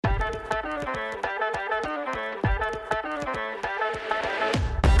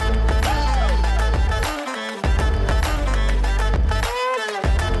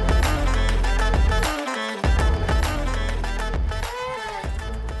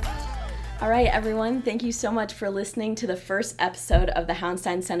All right, everyone, thank you so much for listening to the first episode of the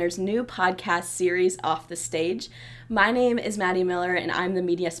Hauenstein Center's new podcast series, Off the Stage. My name is Maddie Miller, and I'm the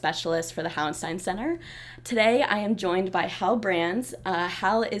media specialist for the Hauenstein Center. Today, I am joined by Hal Brands.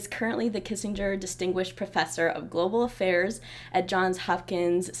 Hal is currently the Kissinger Distinguished Professor of Global Affairs at Johns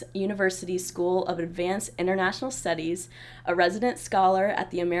Hopkins University School of Advanced International Studies, a resident scholar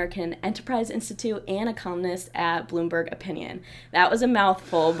at the American Enterprise Institute, and a columnist at Bloomberg Opinion. That was a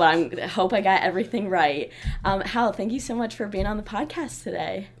mouthful, but I hope I got everything right. Hal, thank you so much for being on the podcast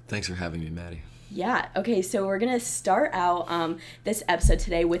today. Thanks for having me, Maddie. Yeah, okay, so we're going to start out this episode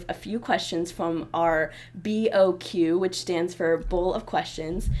today with a few questions from our BOQ, which stands for Bowl of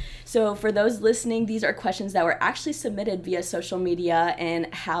Questions. So for those listening, these are questions that were actually submitted via social media,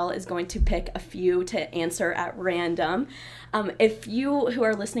 and Hal is going to pick a few to answer at random. If you who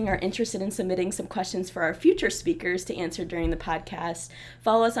are listening are interested in submitting some questions for our future speakers to answer during the podcast,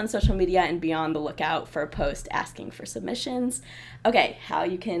 follow us on social media and be on the lookout for a post asking for submissions. Okay, Hal,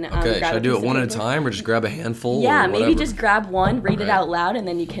 you can Okay, should I do it one at a time or just grab a handful? Yeah, or maybe just grab one, read it Right. out loud, and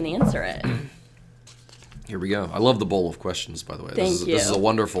then you can answer it. Here we go. I love the bowl of questions, by the way. Thank you. This is a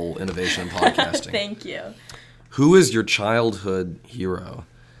wonderful innovation in podcasting. Thank you. Who is your childhood hero?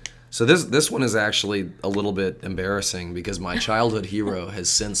 So this one is actually a little bit embarrassing because my childhood hero has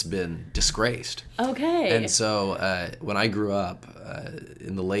since been disgraced. Okay. And so when I grew up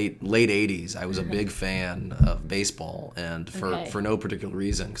in the late 80s, I was a big fan of baseball, and for no particular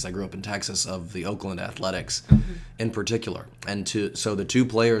reason, because I grew up in Texas, of the Oakland Athletics in particular. And so the two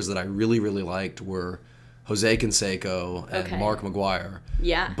players that I really, really liked were Jose Canseco and Mark McGwire.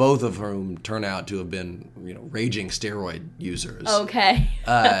 Yeah. Both of whom turn out to have been, raging steroid users. Okay.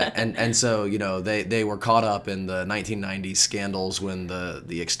 And so, they were caught up in the 1990s scandals when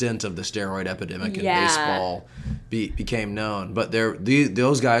the extent of the steroid epidemic in baseball became known. But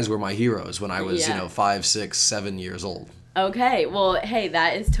those guys were my heroes when I was, 5, 6, 7 years old. Okay. Well, hey,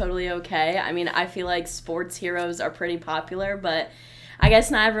 that is totally okay. I mean, I feel like sports heroes are pretty popular, but I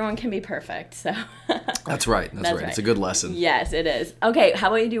guess not everyone can be perfect, so. That's right. That's right. It's a good lesson. Yes, it is. Okay, how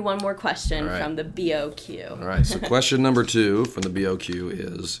about you do one more question from the BOQ? All right, so question number 2 from the BOQ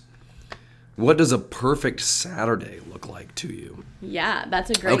is, what does a perfect Saturday look like to you? Yeah, that's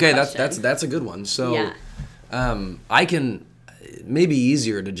a great question. Okay, that's a good one. So I can, maybe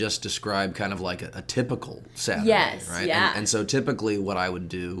easier to just describe kind of like a typical Saturday, right? Yeah. And so typically what I would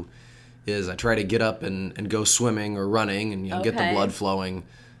do is I try to get up and go swimming or running and get the blood flowing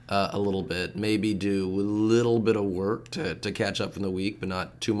a little bit. Maybe do a little bit of work to catch up from the week, but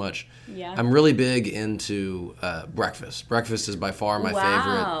not too much. Yeah. I'm really big into breakfast. Breakfast is by far my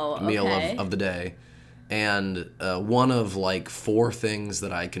favorite meal of the day. And one of like 4 things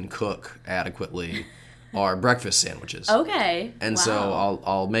that I can cook adequately are breakfast sandwiches. Okay. And so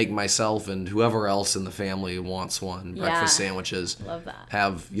I'll make myself and whoever else in the family wants one breakfast sandwiches. Love that.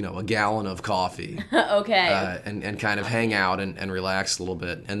 Have, a gallon of coffee. Okay. And kind of hang out and relax a little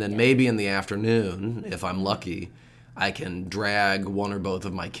bit. And then maybe in the afternoon, if I'm lucky, I can drag one or both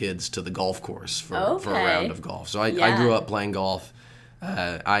of my kids to the golf course for a round of golf. So I grew up playing golf.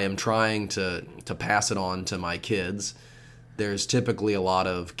 I am trying to pass it on to my kids. There's typically a lot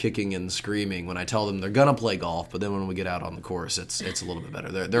of kicking and screaming when I tell them they're gonna play golf, but then when we get out on the course, it's a little bit better.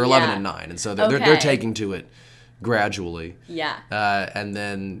 They're 11 and 9, and so they're taking to it gradually. Yeah. And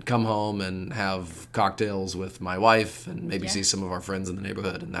then come home and have cocktails with my wife, and maybe see some of our friends in the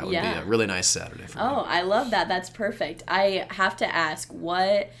neighborhood, and that would be a really nice Saturday for me. Oh, I love that. That's perfect. I have to ask,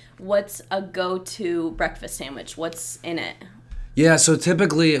 what's a go-to breakfast sandwich? What's in it? Yeah, so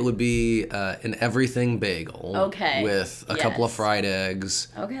typically it would be an everything bagel with a couple of fried eggs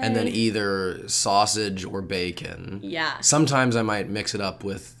and then either sausage or bacon. Yeah. Sometimes I might mix it up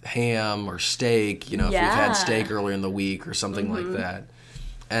with ham or steak, if we've had steak earlier in the week or something like that.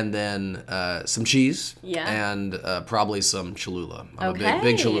 And then some cheese and probably some Cholula. I'm a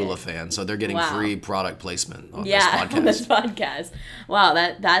big Cholula fan, so they're getting free product placement on this podcast. On this podcast. Wow,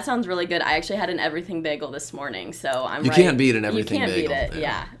 that sounds really good. I actually had an everything bagel this morning, so I'm You can't beat an everything bagel. You can't beat it.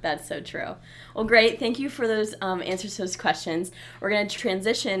 Yeah, that's so true. Well, great. Thank you for those answers to those questions. We're going to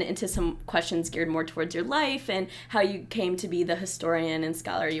transition into some questions geared more towards your life and how you came to be the historian and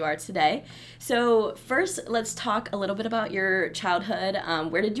scholar you are today. So first, let's talk a little bit about your childhood.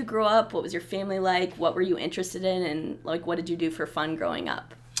 Where did you grow up? What was your family like? What were you interested in? And what did you do for fun growing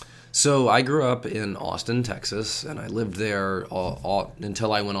up? So I grew up in Austin, Texas, and I lived there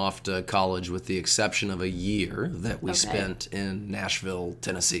until I went off to college, with the exception of a year that we spent in Nashville,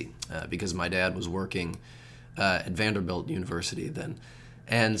 Tennessee, because my dad was working at Vanderbilt University then.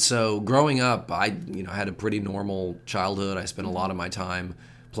 And so growing up, I had a pretty normal childhood. I spent a lot of my time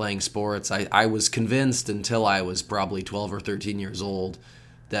playing sports. I was convinced until I was probably 12 or 13 years old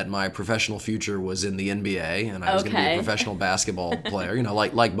that my professional future was in the NBA, and I was going to be a professional basketball player,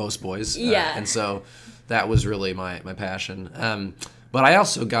 like most boys. Yeah. And so that was really my passion. But I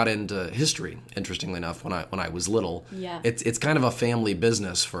also got into history, interestingly enough, when I was little. Yeah. It's kind of a family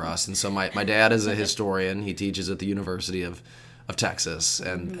business for us. And so my dad is a historian. He teaches at the University of Texas.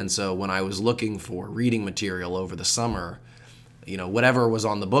 And so when I was looking for reading material over the summer, whatever was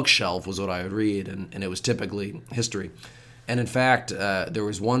on the bookshelf was what I would read, and it was typically history. And in fact, there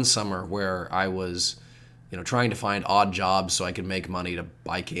was one summer where I was, trying to find odd jobs so I could make money to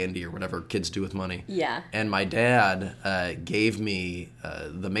buy candy or whatever kids do with money. Yeah. And my dad gave me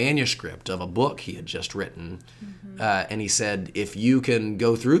the manuscript of a book he had just written, and he said, if you can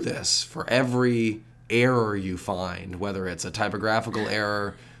go through this, for every error you find, whether it's a typographical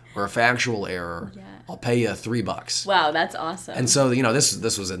error or a factual error, I'll pay you $3. Wow, that's awesome. And so,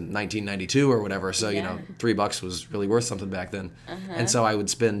 this was in 1992 or whatever, so, $3 was really worth something back then. And so I would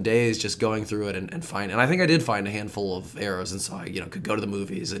spend days just going through it and find, and I think I did find a handful of errors, and so I, could go to the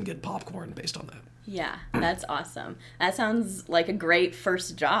movies and get popcorn based on that. Yeah, that's awesome. That sounds like a great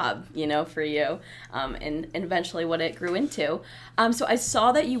first job, for you, and eventually what it grew into. So I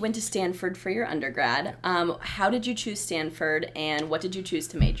saw that you went to Stanford for your undergrad. How did you choose Stanford, and what did you choose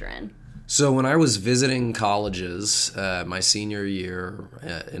to major in? So when I was visiting colleges, my senior year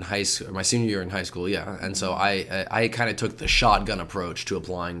in high school, yeah, and so I kind of took the shotgun approach to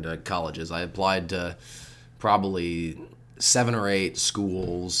applying to colleges. I applied to probably 7 or 8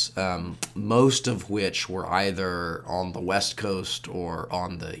 schools, most of which were either on the West Coast or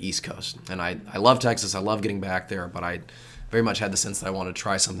on the East Coast. And I love Texas. I love getting back there, but I very much had the sense that I wanted to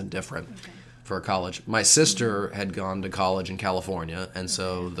try something different for college. My sister had gone to college in California, and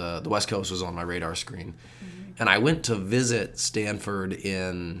so the West Coast was on my radar screen. And I went to visit Stanford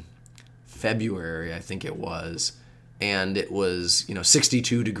in February, I think it was, and it was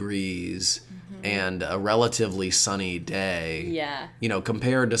 62 degrees and a relatively sunny day. Yeah.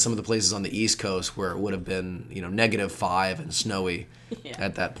 Compared to some of the places on the East Coast where it would have been -5 and snowy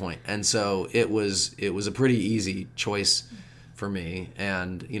at that point. And so it was a pretty easy choice for me.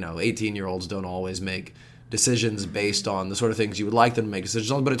 And 18-year-olds don't always make decisions based on the sort of things you would like them to make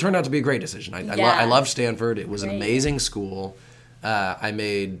decisions on, but it turned out to be a great decision. I love Stanford. It was an amazing school. I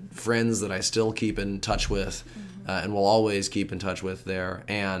made friends that I still keep in touch with and will always keep in touch with there.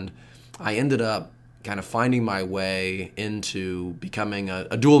 And I ended up kind of finding my way into becoming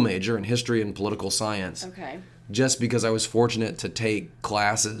a dual major in history and political science. Okay. Just because I was fortunate to take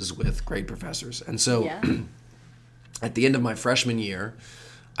classes with great professors. And so at the end of my freshman year,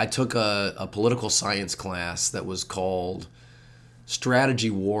 I took a political science class that was called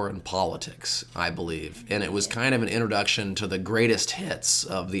Strategy, War, and Politics, I believe. And it was kind of an introduction to the greatest hits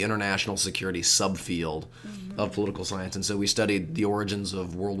of the international security subfield of political science. And so we studied the origins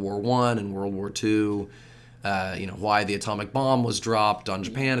of World War I and World War II, why the atomic bomb was dropped on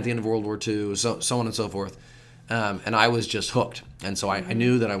Japan at the end of World War II, so on and so forth. And I was just hooked. And so I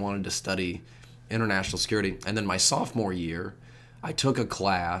knew that I wanted to study international security. And then my sophomore year, I took a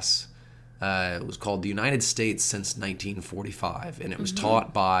class. It was called The United States Since 1945, and it was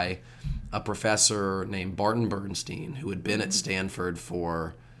taught by a professor named Barton Bernstein, who had been at Stanford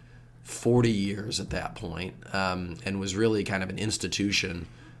for 40 years at that point, and was really kind of an institution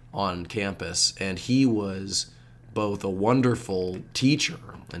on campus. And he was both a wonderful teacher,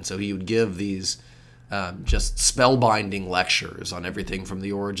 and so he would give these just spellbinding lectures on everything from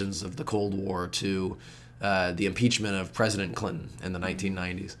the origins of the Cold War to the impeachment of President Clinton in the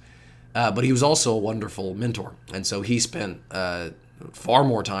 1990s. But he was also a wonderful mentor. And so he spent far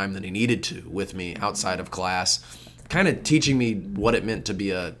more time than he needed to with me outside of class, kind of teaching me what it meant to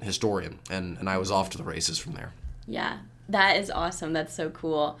be a historian. And I was off to the races from there. Yeah, that is awesome. That's so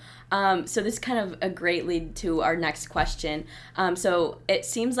cool. So this is kind of a great lead to our next question. So it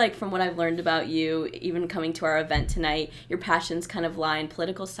seems like from what I've learned about you, even coming to our event tonight, your passions kind of lie in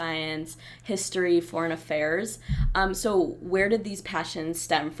political science, history, foreign affairs. So where did these passions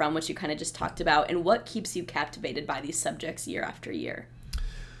stem from, which you kind of just talked about, and what keeps you captivated by these subjects year after year?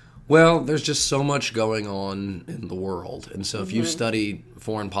 Well, there's just so much going on in the world. And so if you study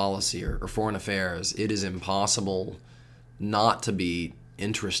foreign policy or foreign affairs, it is impossible not to be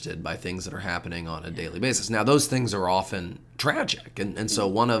interested by things that are happening on a daily basis. Now, those things are often tragic. And so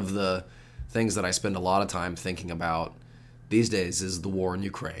one of the things that I spend a lot of time thinking about these days is the war in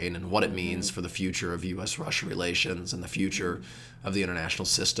Ukraine and what it means for the future of U.S.-Russia relations and the future of the international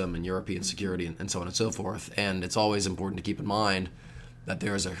system and European security and so on and so forth. And it's always important to keep in mind that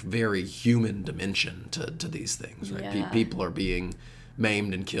there is a very human dimension to these things, right? Yeah. People are being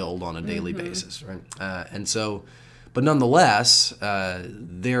maimed and killed on a daily basis, right? And so, but nonetheless,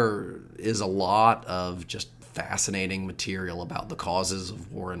 there is a lot of just fascinating material about the causes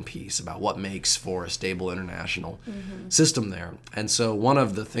of war and peace, about what makes for a stable international system there. And so one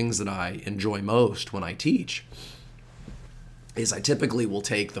of the things that I enjoy most when I teach is I typically will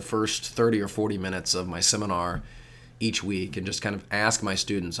take the first 30 or 40 minutes of my seminar each week and just kind of ask my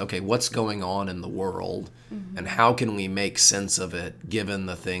students, okay, what's going on in the world and how can we make sense of it given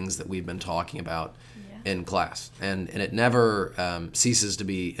the things that we've been talking about in class? And it never ceases to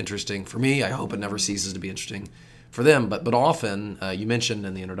be interesting for me. I hope it never ceases to be interesting for them. But often, you mentioned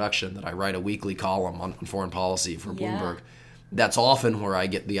in the introduction that I write a weekly column on foreign policy for Bloomberg. That's often where I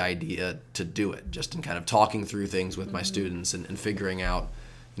get the idea to do it, just in kind of talking through things with my students and figuring out,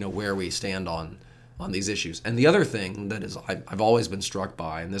 where we stand on these issues. And the other thing that is I've always been struck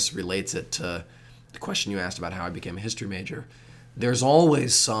by, and this relates it to the question you asked about how I became a history major, there's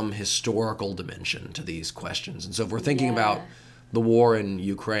always some historical dimension to these questions. And so if we're thinking about the war in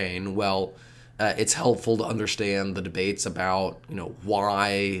Ukraine, well, it's helpful to understand the debates about,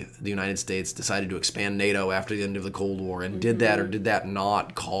 why the United States decided to expand NATO after the end of the Cold War, and did that or did that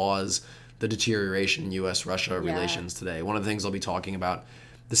not cause the deterioration in U.S.-Russia relations today. One of the things I'll be talking about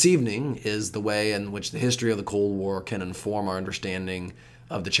this evening is the way in which the history of the Cold War can inform our understanding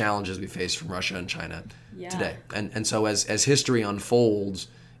of the challenges we face from Russia and China today. And so as history unfolds,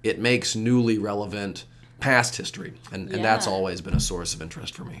 it makes newly relevant past history. And that's always been a source of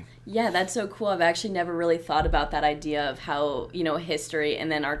interest for me. Yeah, that's so cool. I've actually never really thought about that idea of how, history and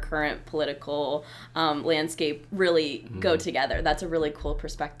then our current political landscape really go together. That's a really cool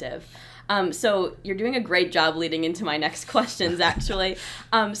perspective. So you're doing a great job leading into my next questions, actually.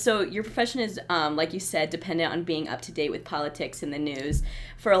 So your profession is, like you said, dependent on being up to date with politics and the news.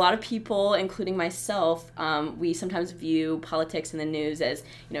 For a lot of people, including myself, we sometimes view politics and the news as,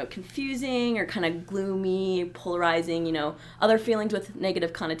 confusing or kind of gloomy, polarizing, other feelings with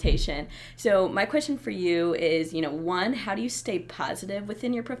negative connotation. So my question for you is, one, how do you stay positive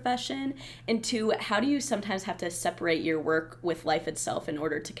within your profession? And two, how do you sometimes have to separate your work with life itself in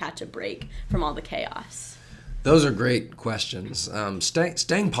order to catch a break from all the chaos? Those are great questions.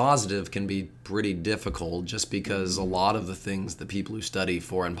 Staying positive can be pretty difficult just because a lot of the things that people who study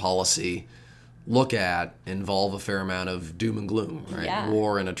foreign policy look at involve a fair amount of doom and gloom, right? Yeah.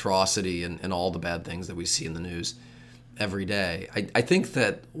 War and atrocity and all the bad things that we see in the news every day. I think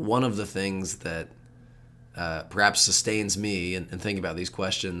that one of the things that perhaps sustains me in thinking about these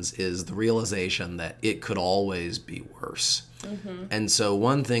questions is the realization that it could always be worse. And so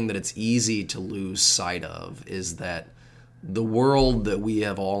one thing that it's easy to lose sight of is that the world that we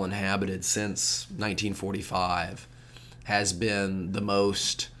have all inhabited since 1945 has been the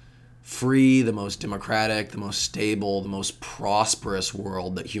most free, the most democratic, the most stable, the most prosperous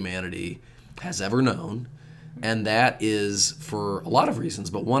world that humanity has ever known. And that is for a lot of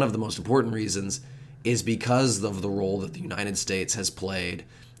reasons, but one of the most important reasons is because of the role that the United States has played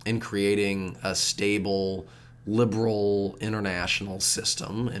in creating a stable, liberal international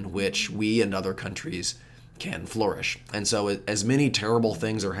system in which we and other countries can flourish. And so as many terrible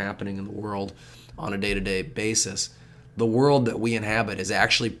things are happening in the world on a day-to-day basis, the world that we inhabit is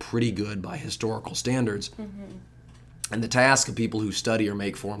actually pretty good by historical standards. And the task of people who study or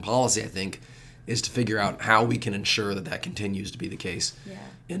make foreign policy, I think, is to figure out how we can ensure that that continues to be the case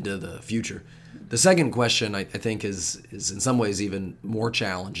into the future. The second question, I think, is in some ways even more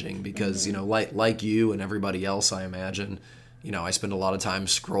challenging because, like you and everybody else, I imagine, I spend a lot of time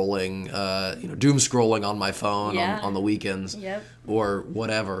scrolling, doom scrolling on my phone on the weekends or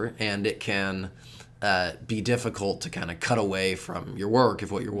whatever, and it can be difficult to kind of cut away from your work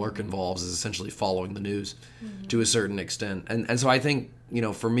if what your work involves is essentially following the news to a certain extent. And so I think,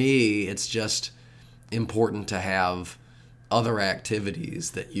 for me, it's just important to have other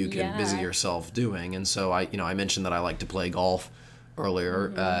activities that you can busy yourself doing. And so I mentioned that I like to play golf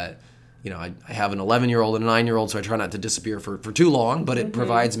earlier. I have an 11-year-old and a 9-year-old, so I try not to disappear for too long, but it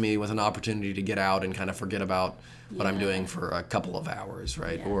provides me with an opportunity to get out and kind of forget about what I'm doing for a couple of hours,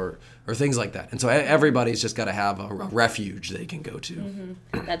 right? Or things like that. And so everybody's just got to have a refuge they can go to.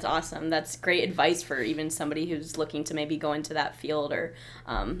 That's awesome. That's great advice for even somebody who's looking to maybe go into that field or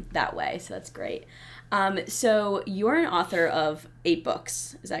that way. So that's great. So you're an author of 8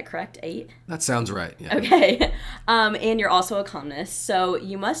 books. Is that correct? 8? That sounds right. Yeah. Okay. And you're also a columnist. So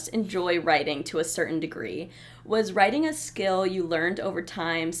you must enjoy writing to a certain degree. Was writing a skill you learned over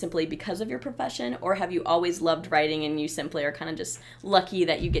time simply because of your profession, or have you always loved writing and you simply are kind of just lucky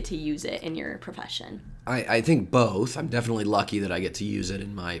that you get to use it in your profession? I think both. I'm definitely lucky that I get to use it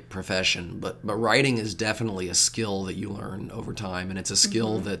in my profession, but writing is definitely a skill that you learn over time, and it's a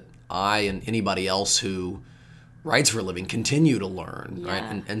skill that I and anybody else who writes for a living continue to learn,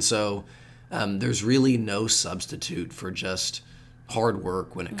 right? And so there's really no substitute for just hard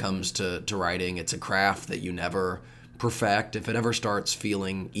work when it comes to writing. It's a craft that you never perfect. If it ever starts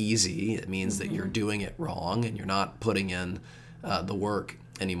feeling easy, it means that you're doing it wrong and you're not putting in the work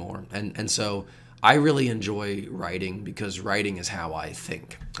anymore. And so I really enjoy writing because writing is how I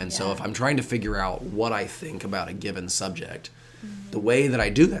think. And so if I'm trying to figure out what I think about a given subject, the way that I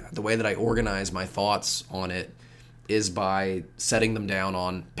do that, the way that I organize my thoughts on it, is by setting them down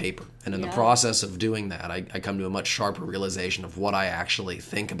on paper. And in the process of doing that, I come to a much sharper realization of what I actually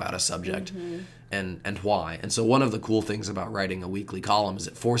think about a subject and why. And so one of the cool things about writing a weekly column is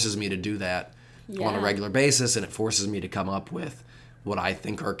it forces me to do that on a regular basis, and it forces me to come up with what I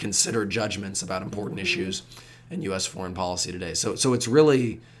think are considered judgments about important issues in U.S. foreign policy today. So it's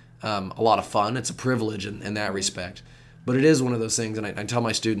really a lot of fun. It's a privilege in that respect. But it is one of those things, and I tell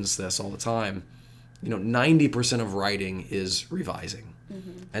my students this all the time, 90% of writing is revising.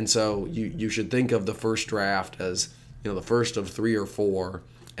 And so you should think of the first draft as, the first of 3 or 4,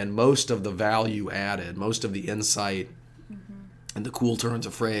 and most of the value added, most of the insight and the cool turns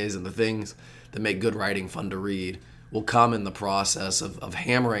of phrase and the things that make good writing fun to read will come in the process of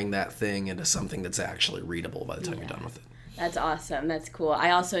hammering that thing into something that's actually readable by the time you're done with it. That's awesome. That's cool.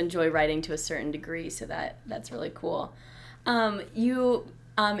 I also enjoy writing to a certain degree, so that's really cool.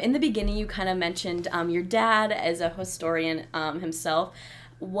 In the beginning, you kind of mentioned your dad as a historian himself.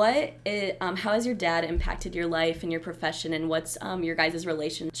 How has your dad impacted your life and your profession, and what's your guys'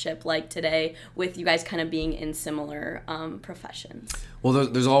 relationship like today with you guys kind of being in similar professions? Well,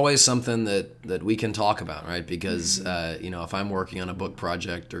 there's always something that we can talk about, right? Because, if I'm working on a book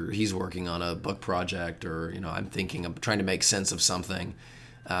project or he's working on a book project or, I'm thinking of trying to make sense of something,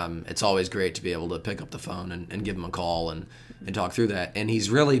 it's always great to be able to pick up the phone and give him a call and talk through that. And he's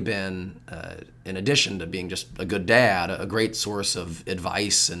really been, in addition to being just a good dad, a great source of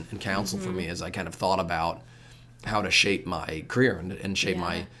advice and counsel for me as I kind of thought about how to shape my career and shape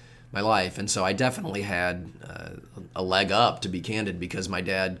my life. And so I definitely had a leg up, to be candid, because my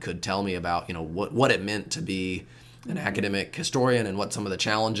dad could tell me about, what it meant to be an academic historian and what some of the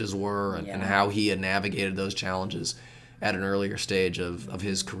challenges were and how he had navigated those challenges at an earlier stage of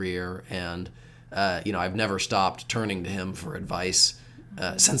his career. And I've never stopped turning to him for advice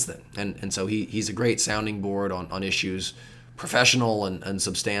since then. And so he's a great sounding board on issues, professional and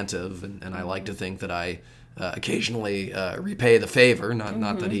substantive. And I like to think that I occasionally repay the favor,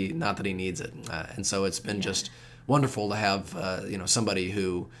 not that he needs it. And so it's been just wonderful to have somebody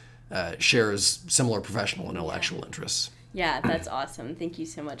who shares similar professional and intellectual interests. Yeah, that's awesome. Thank you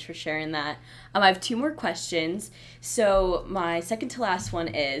so much for sharing that. I have 2 more questions. So my second to last one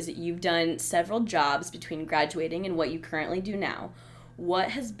is, you've done several jobs between graduating and what you currently do now.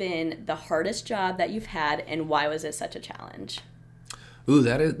 What has been the hardest job that you've had, and why was it such a challenge? Ooh,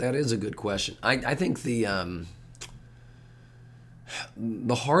 that is a good question. I think the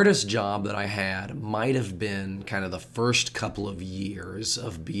hardest job that I had might have been kind of the first couple of years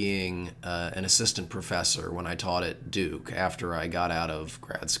of being an assistant professor when I taught at Duke after I got out of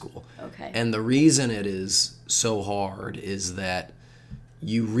grad school. Okay. And the reason it is so hard is that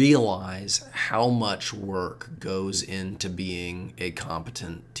you realize how much work goes into being a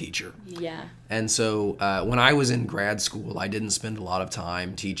competent teacher. Yeah. And so when I was in grad school, I didn't spend a lot of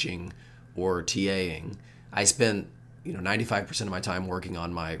time teaching or TAing. I spent 95% of my time working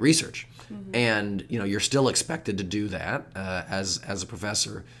on my research. And, you're still expected to do that as a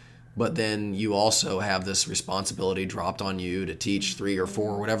professor, but then you also have this responsibility dropped on you to teach 3 or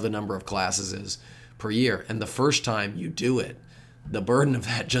 4, whatever the number of classes is per year. And the first time you do it, the burden of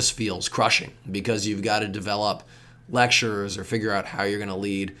that just feels crushing, because you've got to develop lectures or figure out how you're going to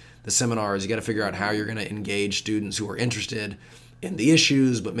lead the seminars. You got to figure out how you're going to engage students who are interested in the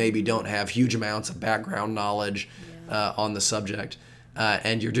issues, but maybe don't have huge amounts of background knowledge on the subject.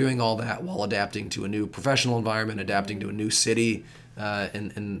 And you're doing all that while adapting to a new professional environment, adapting to a new city,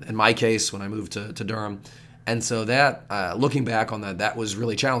 in my case, when I moved to Durham. And so that, looking back on that was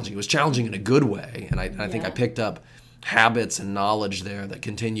really challenging. It was challenging in a good way. And I think I picked up habits and knowledge there that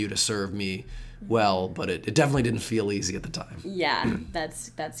continue to serve me well, but it definitely didn't feel easy at the time. Yeah,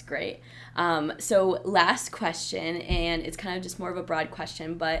 that's great. So last question, and it's kind of just more of a broad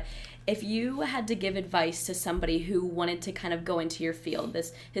question, but if you had to give advice to somebody who wanted to kind of go into your field,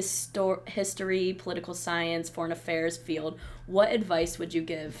 this history, political science, foreign affairs field, what advice would you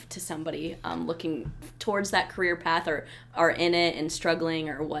give to somebody looking towards that career path or are in it and struggling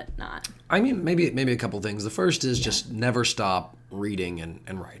or whatnot? I mean, maybe a couple things. The first is just never stop reading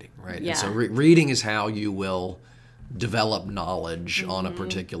and writing, right? Yeah. And so reading is how you will develop knowledge on a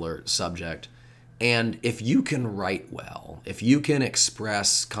particular subject. And if you can write well, if you can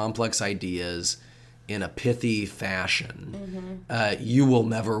express complex ideas in a pithy fashion, you will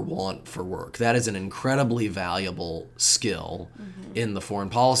never want for work. That is an incredibly valuable skill in the foreign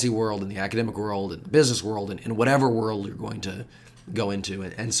policy world, in the academic world, in the business world, and in whatever world you're going to go into.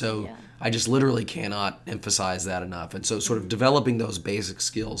 And so I just literally cannot emphasize that enough. And so sort of developing those basic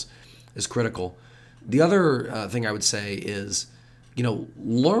skills is critical. The other thing I would say is,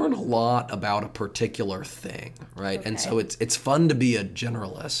 learn a lot about a particular thing, right? Okay. And so it's fun to be a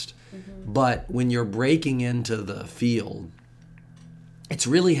generalist, but when you're breaking into the field, it's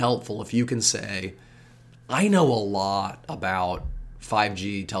really helpful if you can say, I know a lot about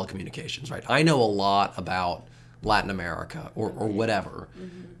 5G telecommunications, right? I know a lot about Latin America or whatever,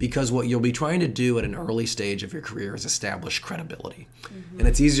 because what you'll be trying to do at an early stage of your career is establish credibility. And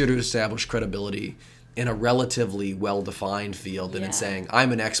it's easier to establish credibility in a relatively well-defined field than in saying,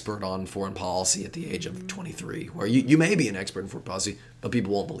 I'm an expert on foreign policy at the age of 23, where you may be an expert in foreign policy, but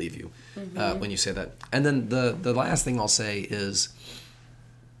people won't believe you when you say that. And then the last thing I'll say is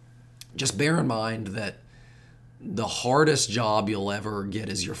just bear in mind that the hardest job you'll ever get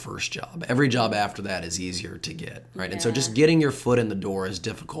is your first job. Every job after that is easier to get, right? Yeah. And so just getting your foot in the door is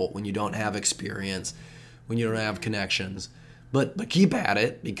difficult when you don't have experience, when you don't have connections. But keep at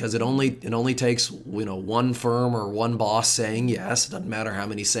it, because it only takes one firm or one boss saying yes. It doesn't matter how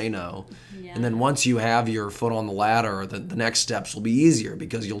many say no. Yeah. And then once you have your foot on the ladder, the next steps will be easier,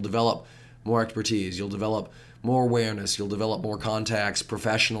 because you'll develop more expertise, you'll develop more awareness, you'll develop more contacts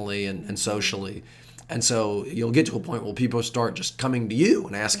professionally and socially. And so you'll get to a point where people start just coming to you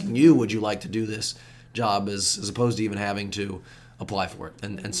and asking you, would you like to do this job, as opposed to even having to apply for it.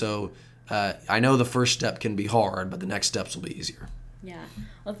 And so I know the first step can be hard, but the next steps will be easier. Yeah.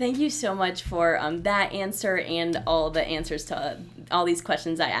 Well, thank you so much for that answer and all the answers to all these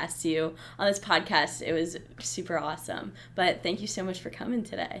questions I asked you on this podcast. It was super awesome. But thank you so much for coming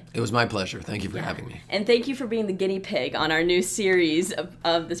today. It was my pleasure. Thank you for having me. And thank you for being the guinea pig on our new series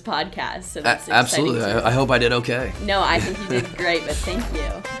of this podcast. So that's absolutely. I hope I did okay. No, I think you did great, but thank you.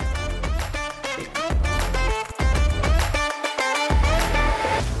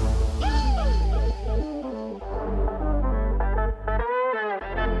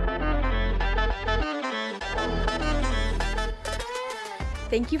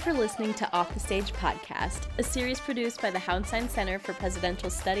 Thank you for listening to Off the Stage Podcast, a series produced by the Hauenstein Center for Presidential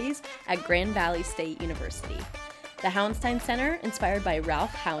Studies at Grand Valley State University. The Hauenstein Center, inspired by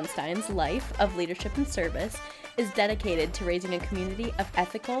Ralph Hauenstein's life of leadership and service, is dedicated to raising a community of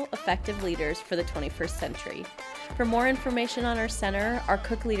ethical, effective leaders for the 21st century. For more information on our center, our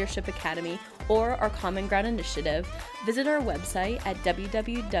Cook Leadership Academy, or our Common Ground Initiative, visit our website at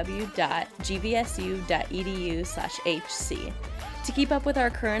www.gvsu.edu/hc. To keep up with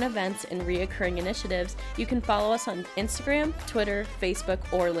our current events and reoccurring initiatives, you can follow us on Instagram, Twitter, Facebook,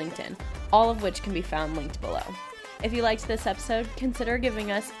 or LinkedIn, all of which can be found linked below. If you liked this episode, consider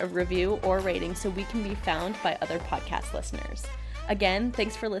giving us a review or rating so we can be found by other podcast listeners. Again,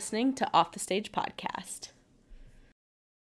 thanks for listening to Off the Stage Podcast.